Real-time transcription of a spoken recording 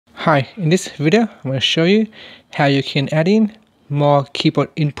Hi, in this video, I'm going to show you how you can add in more keyboard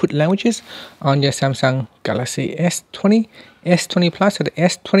input languages on your Samsung Galaxy S20, S20 Plus, or the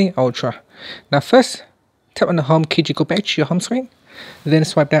S20 Ultra. Now first, tap on the home key to go back to your home screen. Then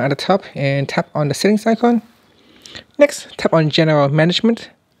swipe down at the top and tap on the settings icon. Next, tap on general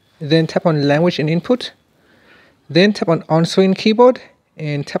management. Then tap on language and input. Then tap on screen keyboard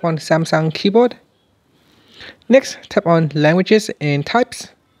and tap on Samsung keyboard. Next, tap on languages and types.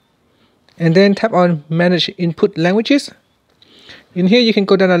 And then tap on manage input languages. In here you can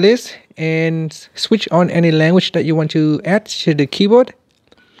go down the list and switch on any language that you want to add to the keyboard.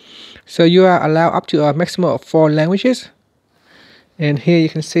 So you are allowed up to a maximum of 4 languages. And here you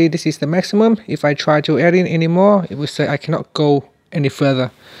can see this is the maximum. If I try to add in any more, it will say I cannot go any further.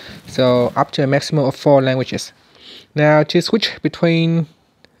 So up to a maximum of 4 languages. Now to switch between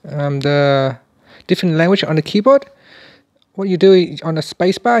the different language on the keyboard, what you do is on the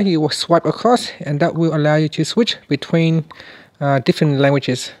spacebar, you will swipe across, and that will allow you to switch between different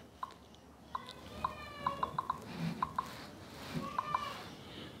languages.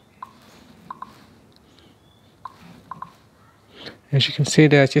 As you can see,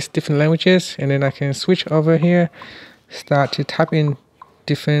 there are just different languages, and then I can switch over here, start to type in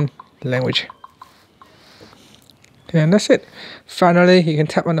different language. And that's it. Finally, you can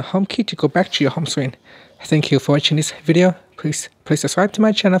tap on the home key to go back to your home screen. Thank you for watching this video. Please subscribe to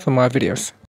my channel for more videos.